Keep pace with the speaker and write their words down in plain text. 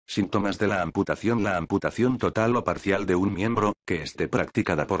Síntomas de la amputación. La amputación total o parcial de un miembro, que esté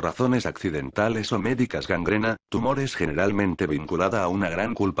practicada por razones accidentales o médicas, gangrena, tumores, generalmente vinculada a una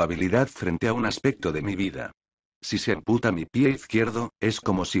gran culpabilidad frente a un aspecto de mi vida. Si se amputa mi pie izquierdo, es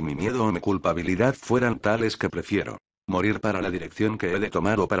como si mi miedo o mi culpabilidad fueran tales que prefiero morir para la dirección que he de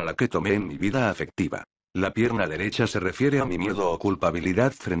tomar o para la que tomé en mi vida afectiva. La pierna derecha se refiere a mi miedo o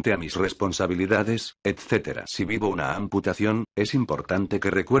culpabilidad frente a mis responsabilidades, etc. Si vivo una amputación, es importante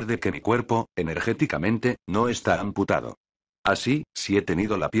que recuerde que mi cuerpo, energéticamente, no está amputado. Así, si he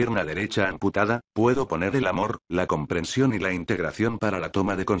tenido la pierna derecha amputada, puedo poner el amor, la comprensión y la integración para la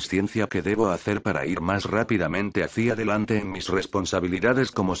toma de conciencia que debo hacer para ir más rápidamente hacia adelante en mis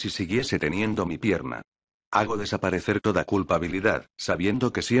responsabilidades como si siguiese teniendo mi pierna. Hago desaparecer toda culpabilidad,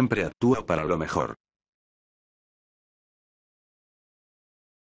 sabiendo que siempre actúo para lo mejor.